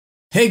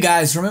Hey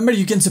guys, remember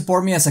you can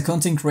support me as a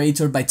content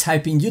creator by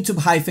typing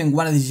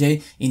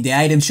YouTube-WannaDJ in the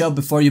item shop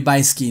before you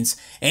buy skins.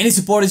 Any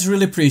support is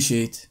really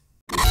appreciated.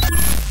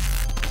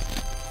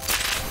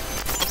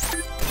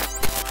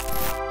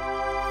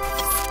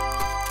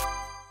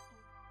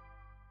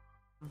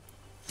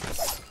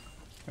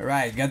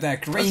 Alright, got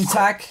that green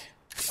tack.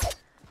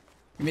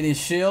 Give me this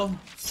shield.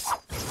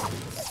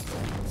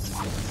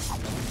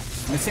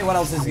 Let's see what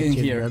else is in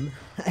here.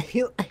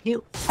 Heal.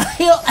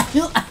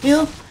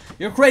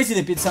 You're crazy,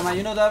 ThePizzaMan,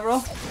 you know that,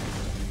 bro?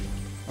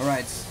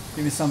 Alright,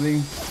 give me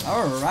something.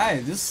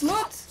 Alright, this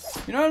loot?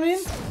 You know what I mean?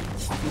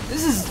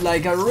 This is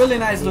like a really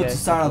nice loot to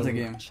start out the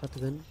game.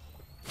 Shotgun.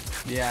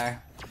 Yeah,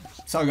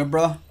 it's all good,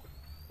 bro.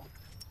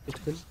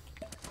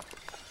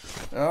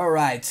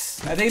 Alright,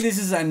 I think this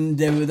is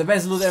the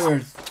best loot ever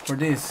for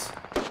this.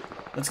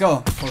 Let's go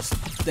for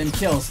them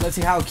kills. Let's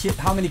see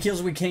how many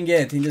kills we can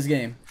get in this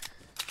game.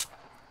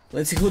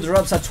 Let's see who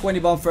drops a 20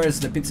 bomb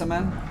first,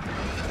 ThePizzaMan.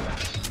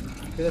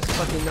 There's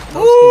fucking no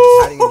skins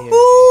hiding in here.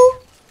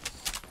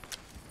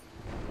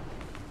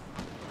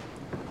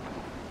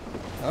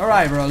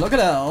 Alright, bro, look at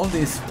all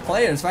these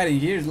players fighting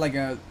here. It's like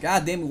a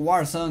goddamn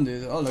war zone,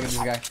 dude. Oh, look at this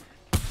guy.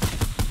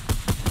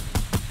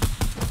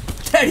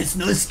 There is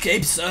no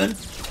escape, son.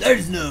 There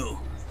is no.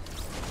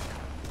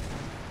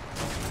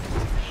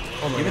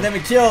 Oh, give me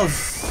them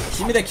kills.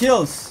 Give me the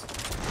kills.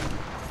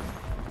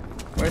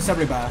 Where's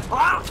everybody?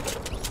 Ah!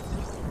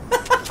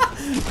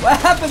 What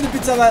happened to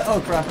ThePizzaMan?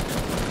 Oh crap.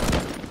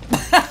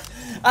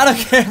 I don't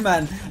care,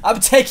 man. I'm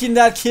taking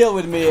that kill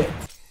with me.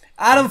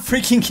 I don't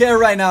freaking care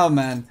right now,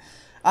 man.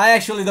 I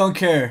actually don't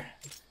care.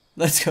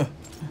 Let's go.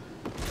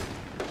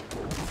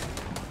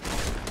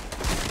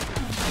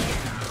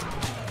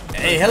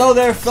 Hey, hello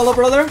there, fellow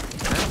brother.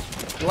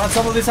 You want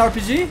some of this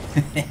RPG?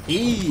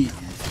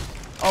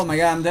 Oh my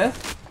god, I'm dead.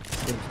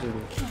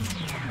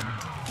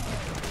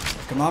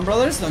 Come on,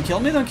 brothers. Don't kill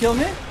me, don't kill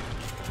me.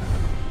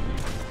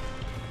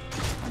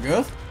 I'm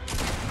good.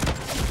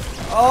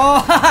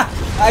 Oh,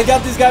 I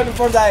got this guy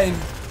before dying.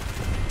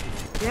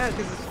 Yeah,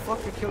 because this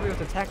fucker killed me with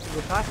a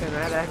tactical shotgun and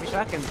I had a heavy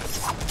shotgun.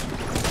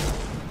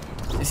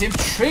 Is he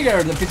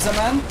triggered,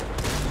 ThePizzaMan?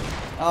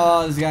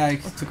 Oh, this guy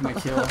took my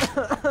kill.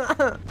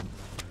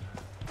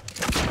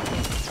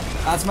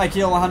 That's my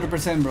kill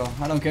 100%, bro.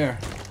 I don't care.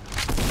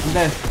 I'm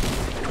dead.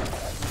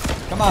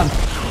 Come on.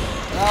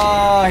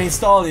 Oh, he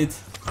stalled it.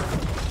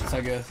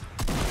 So good.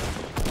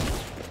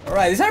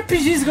 Alright, this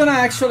RPG is gonna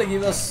actually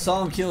give us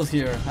some kills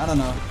here. I don't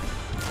know.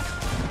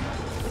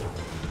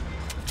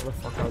 Where the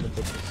fuck are the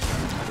bitches?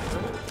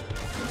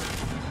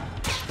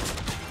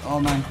 Oh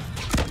man.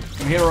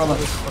 I'm here, robot.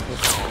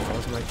 That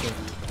was my kill.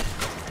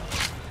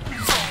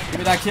 Give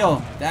me that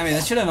kill. Damn it, I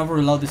shouldn't have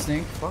reload this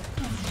thing. Fuck.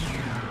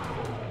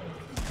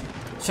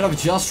 Should have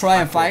just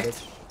tried and fight.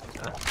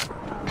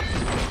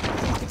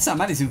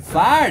 ThePizzaMan is in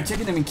fire,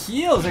 checking them in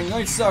kills. I'm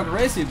going so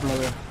aggressive,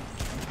 brother.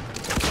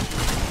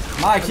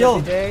 My kill.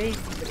 Look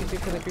at you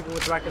killing people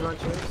with rocket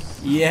launchers.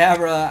 Yeah,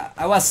 bro.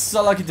 I was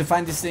so lucky to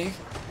find this thing.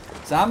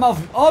 So I'm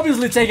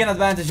obviously taking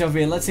advantage of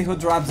it. Let's see who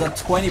drops that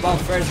 20 bomb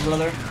first,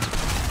 brother.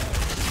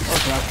 Oh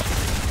crap.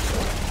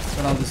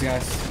 Got all these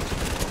guys.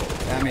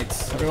 Damn it.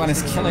 Everyone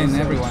is killing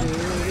everyone.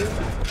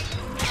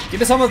 Give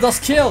me some of those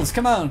kills,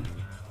 come on.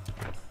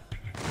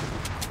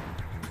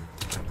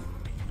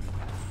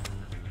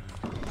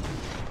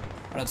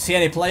 I don't see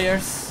any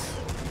players.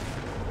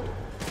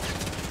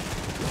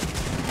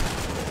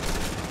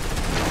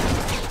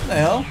 What the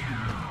hell?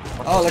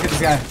 Oh, look at this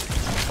guy.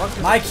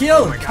 My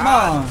kill! Come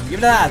on! Give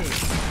me that!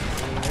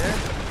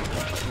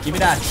 Give me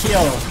that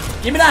kill!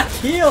 Give me that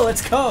kill!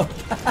 Let's go!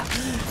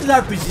 This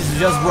RPG is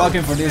just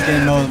broken for this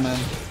game mode, man.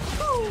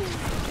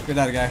 Look at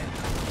that guy.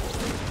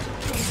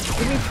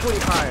 Give me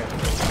 25.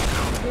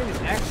 Give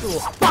me actual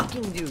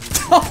fucking dude.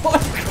 Oh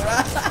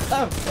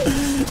crap!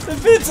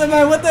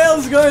 ThePizzaMan, what the hell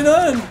is going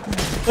on?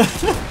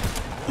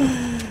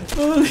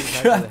 Holy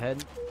crap!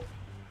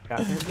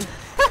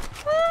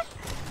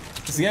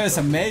 This game is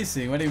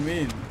amazing, what do you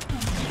mean?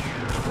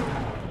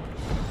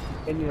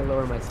 I need to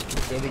lower my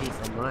sensitivity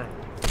somewhat.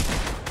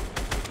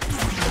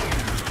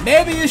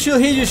 Maybe you should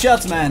hit your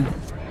shots, man.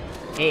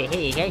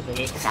 Hey.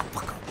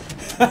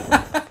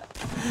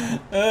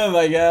 Oh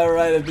my god,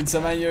 alright,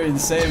 ThePizzaMan, you're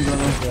insane,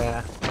 brother.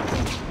 Yeah.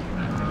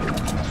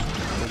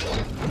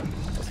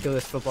 Let's kill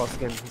this football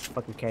skin. He's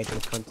fucking character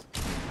cunt.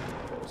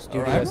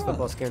 Stupid ass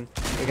football skin.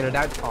 You're gonna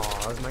die. Oh,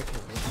 that was my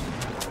kill.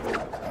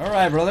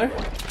 Alright, brother.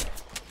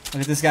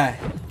 Look at this guy.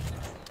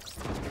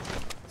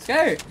 This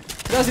guy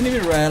doesn't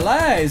even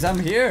realize I'm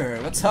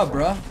here. What's up,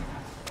 bro?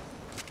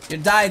 You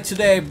died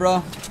today, bro.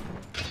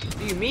 What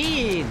do you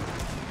mean?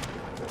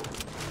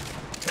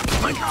 Oh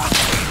my god.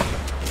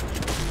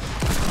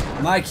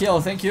 My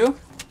kill, thank you.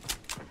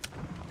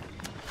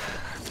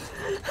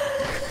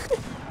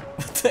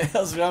 What the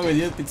hell's wrong with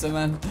you,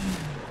 ThePizzaMan?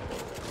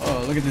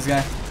 Oh, look at this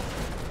guy.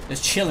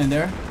 Just chilling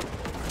there.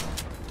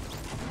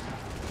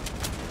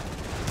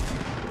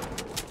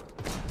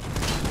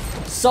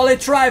 Solid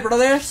try,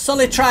 brother.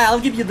 Solid try. I'll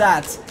give you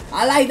that.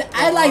 I like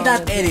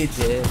that edit.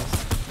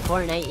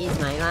 Fortnite is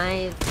my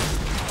life.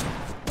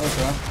 Oh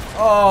crap.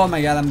 Oh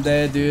my god, I'm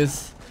dead, dude.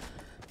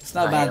 It's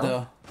not bad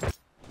though. That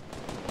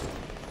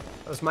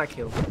was my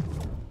kill.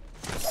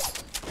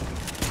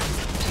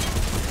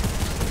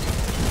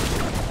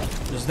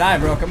 Just die,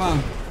 bro. Come on.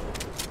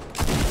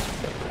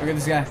 Look at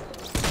this guy.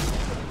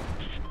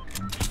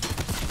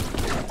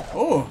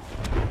 Oh.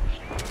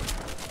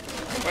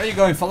 Where are you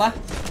going, fella?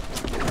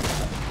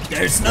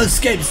 There's no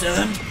escape,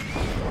 son.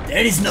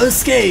 There is no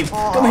escape.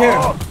 Come here.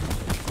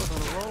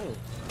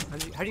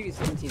 How do you get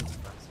 17?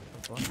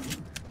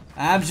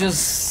 I'm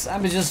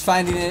just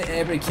finding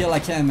every kill I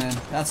can, man.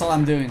 That's all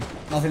I'm doing.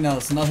 Nothing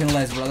else. Nothing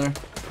less, brother.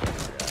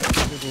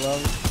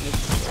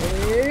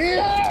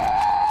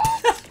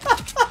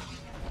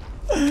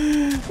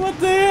 What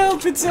the hell,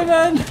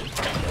 PizzaMan?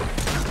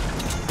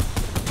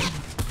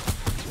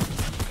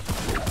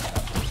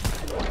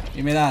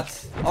 Give me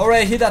that.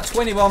 Alright, hit that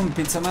 20 bomb,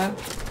 PizzaMan.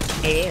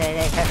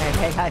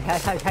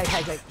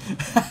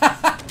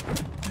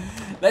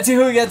 Let's see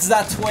who gets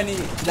that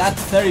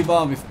 30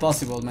 bomb if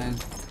possible, man.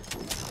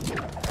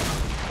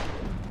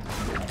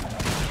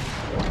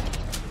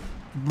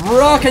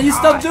 Bro, can you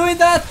stop doing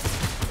that?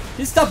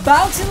 You stop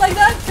bouncing like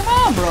that? Come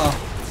on, bro.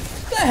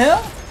 What the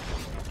hell?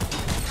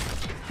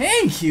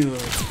 Thank you.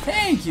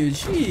 Thank you.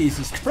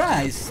 Jesus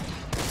Christ.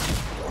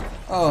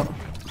 Oh.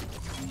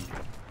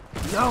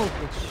 No.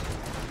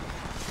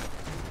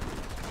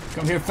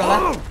 Come here,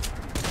 fella.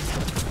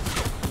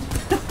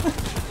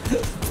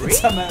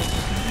 PizzaMan.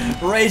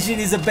 Raging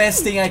is the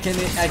best thing I can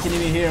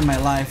even hear in my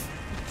life.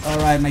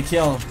 Alright, my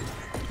kill.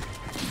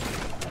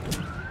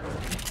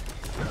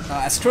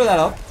 I screwed that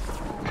up.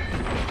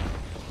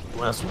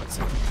 What else wants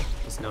it?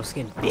 There's no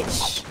skin,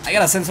 bitch. I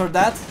gotta censor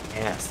that.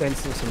 Yeah,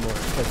 censor some more.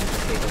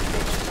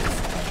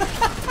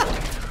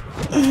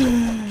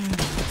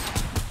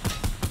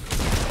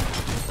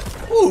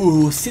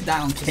 Ooh, sit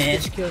down, cat.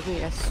 Bitch killed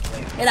me, I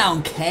swear. Sit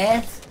down,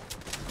 cat.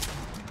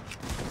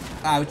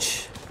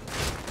 Ouch.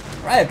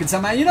 Right,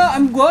 PizzaMan, you know,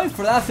 I'm going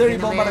for that 30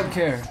 bomb, I don't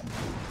care.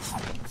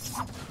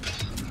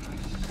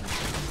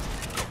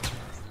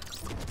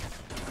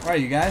 Where are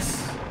you guys?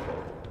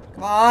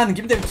 Come on,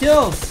 give me them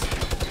kills.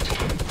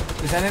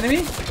 Is that an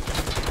enemy?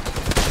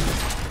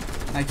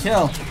 My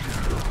kill.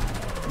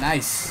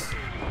 Nice.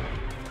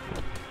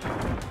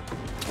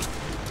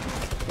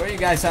 Where are you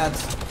guys at?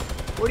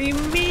 What do you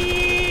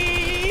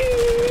mean?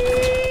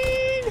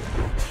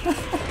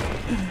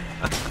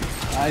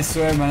 I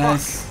swear, man.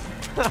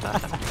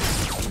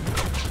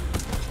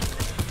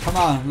 Come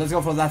on, let's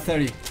go for that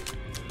 30.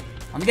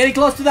 I'm getting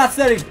close to that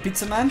 30,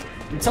 PizzaMan.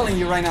 I'm telling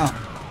you right now.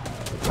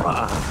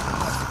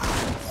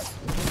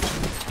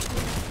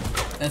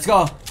 Let's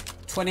go.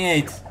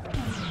 28.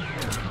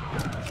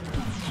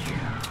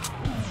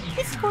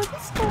 Disco.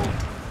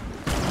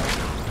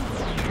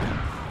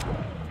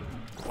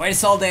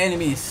 Where's all the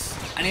enemies?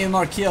 I need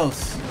more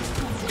kills.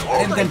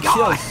 I need them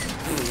kills.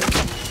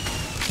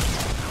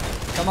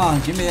 Come on,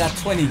 give me that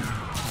 20.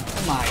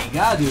 Oh my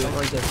god, dude.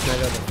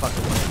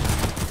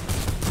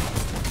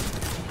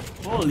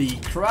 Holy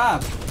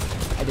crap.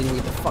 I didn't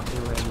get the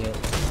fucking ring yet.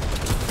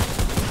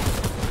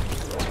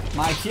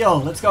 My kill,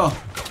 let's go.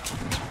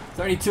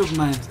 32,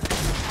 man.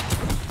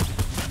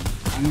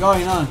 I'm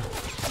going on.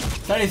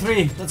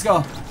 33, let's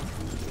go.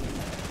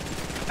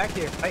 Back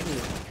here, fight me.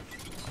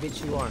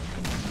 Bitch, you are.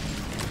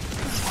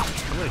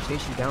 I'm gonna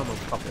chase you down,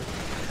 motherfucker.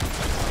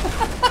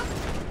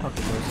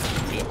 Fucking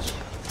bitch.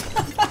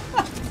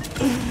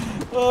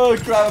 Oh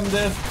crap, I'm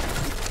dead.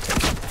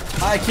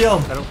 My kill.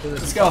 I don't feel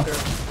this. Let's go.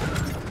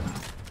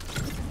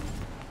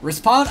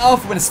 Respawn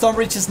off when storm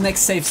reaches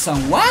next safe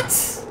zone. What?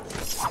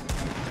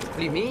 What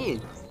do you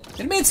mean?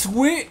 It means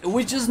we're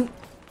just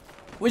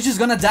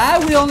gonna die.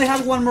 We only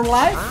have one more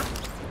life. Huh?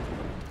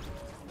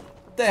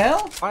 What the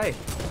hell? Why?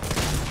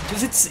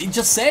 Because it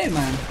just saved,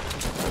 man.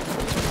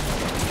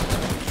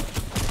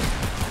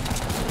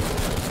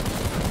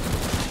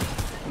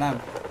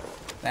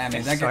 Damn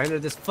it, that guy. Sorry,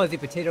 this fuzzy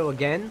potato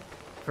again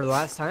for the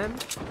last time.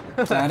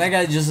 That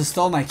guy just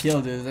stole my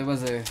kill, dude. That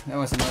was another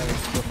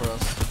kill for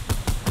us.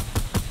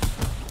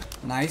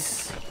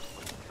 Nice.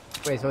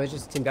 Wait, so it's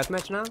just team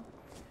deathmatch now?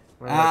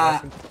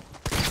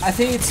 I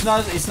think it's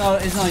not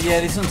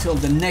yet. It's until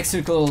the next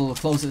circle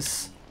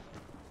closes.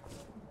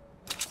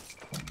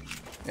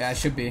 Yeah, it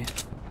should be.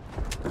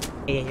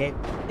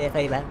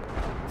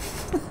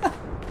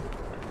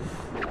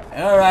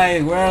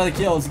 Alright, where are the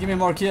kills? Give me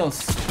more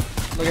kills.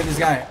 Look at this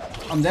guy.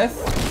 I'm dead.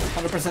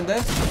 100%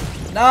 dead.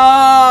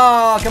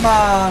 No, come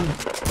on.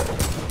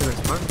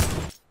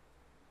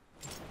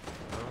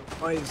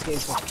 Why is this game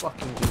so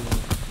fucking good?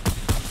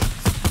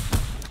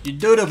 You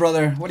do it,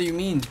 brother. What do you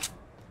mean?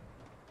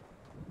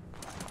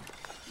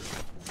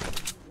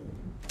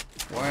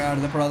 Where are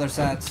the brothers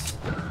at?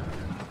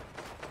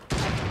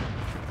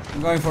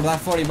 I'm going for that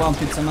 40 bomb,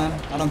 PizzaMan.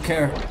 I don't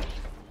care.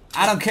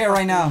 I don't care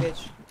right now.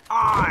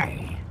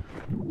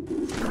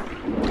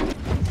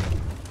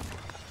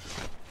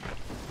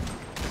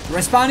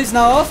 Respawn is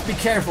now off. Be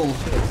careful.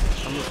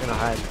 I'm just gonna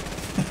hide.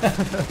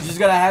 You just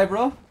gotta hide,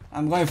 bro.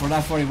 I'm going for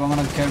that 40 bomb. I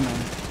don't care,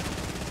 man.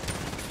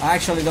 I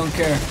actually don't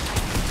care.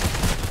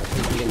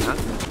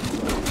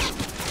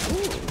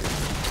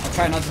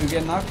 try not to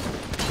get knocked.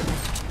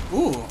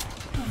 Ooh.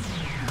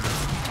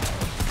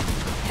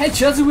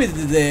 Headshots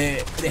with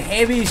the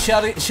heavy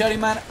shotty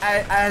man,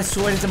 I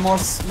swear it's the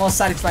most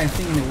satisfying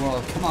thing in the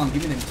world. Come on,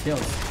 give me them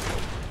kills.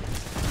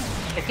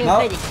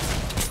 No.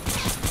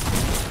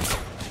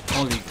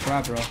 Holy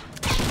crap, bro.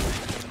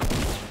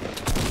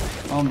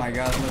 Oh my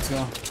god, let's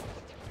go.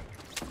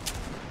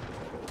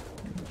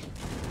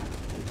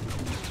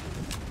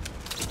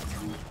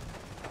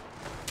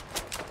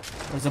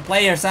 Where's the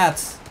players at?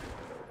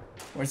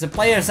 Where's the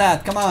players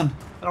at? Come on.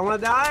 I don't wanna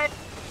die.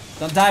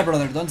 Don't die,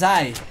 brother, don't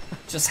die.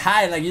 Just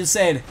hide like you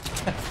said.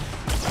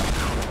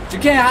 You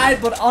can't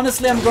hide, but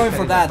honestly I'm going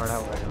for that.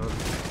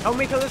 Help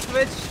me kill this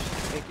bitch.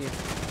 Thank you.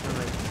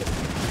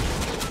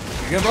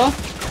 You good, bro?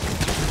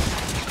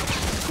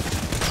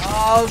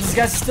 Oh, this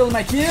guy's stealing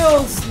my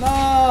kills.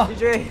 No.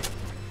 DJ.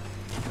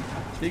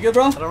 You good,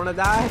 bro? I don't wanna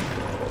die.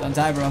 Don't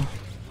die, bro.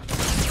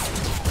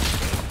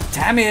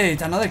 Damn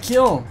it, another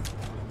kill.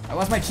 That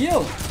was my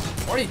kill.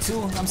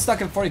 42. I'm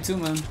stuck at 42,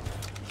 man.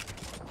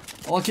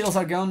 All kills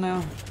are gone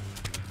now.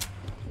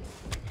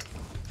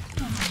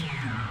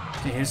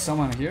 Okay, here's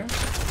someone here.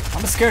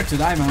 I'm scared to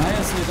die, man. I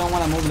honestly don't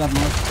want to move that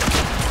much.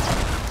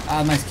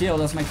 Ah, nice kill.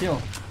 That's my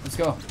kill. Let's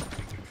go.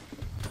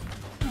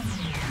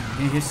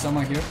 Okay, here's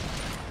someone here.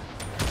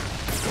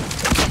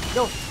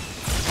 No.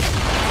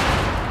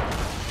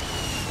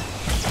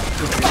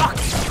 Fuck!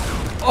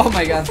 Oh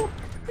my god.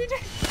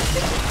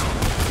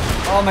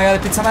 Oh my god,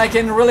 ThePizzaMan, I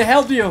can really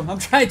help you. I'm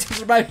trying to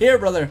survive here,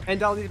 brother.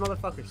 End all these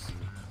motherfuckers.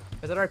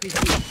 There's an RPG.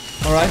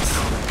 Alright,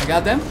 I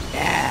got them.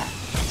 Yeah.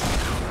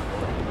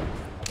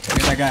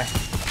 Look at that guy.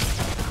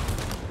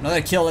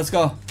 Another kill, let's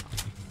go.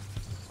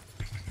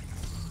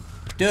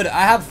 Dude,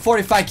 I have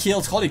 45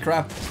 kills. Holy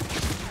crap.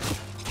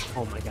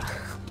 Oh my god.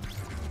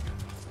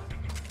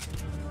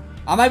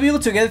 I might be able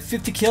to get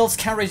 50 kills.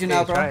 Can't raise you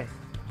now, bro. Try.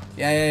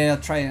 Yeah.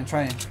 Try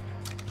it.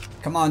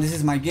 Come on, this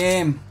is my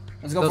game.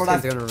 Let's go for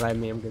that. Those guys are gonna revive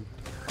me. I'm good.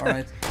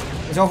 Alright.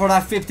 Let's go for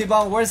that 50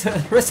 bomb. Where's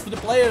the rest of the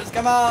players?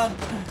 Come on.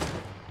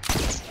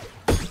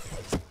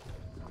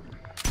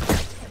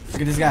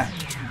 Look at this guy.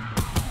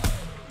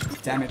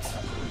 Damn it.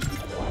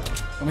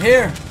 Come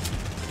here.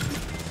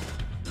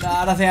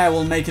 Nah, I don't think I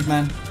will make it,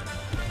 man.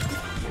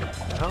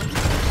 Oh.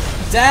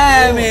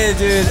 Damn it,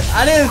 dude.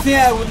 I didn't think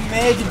I would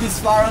make it this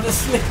far,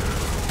 honestly.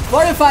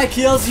 45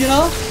 kills, you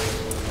know?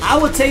 I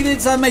would take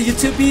this on my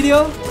YouTube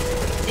video.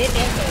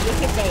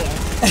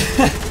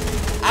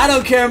 I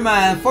don't care,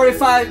 man.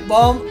 45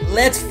 bomb.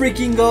 Let's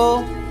freaking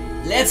go.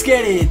 Let's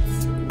get it.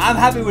 I'm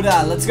happy with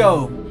that. Let's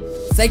go.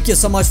 Thank you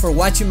so much for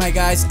watching, my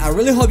guys. I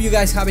really hope you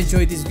guys have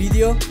enjoyed this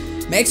video.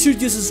 Make sure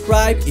to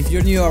subscribe if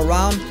you're new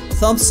around.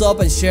 Thumbs up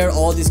and share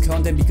all this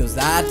content because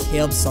that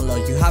helps a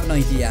lot. You have no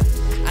idea.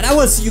 And I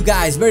will see you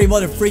guys very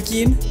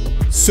freaking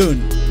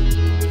soon.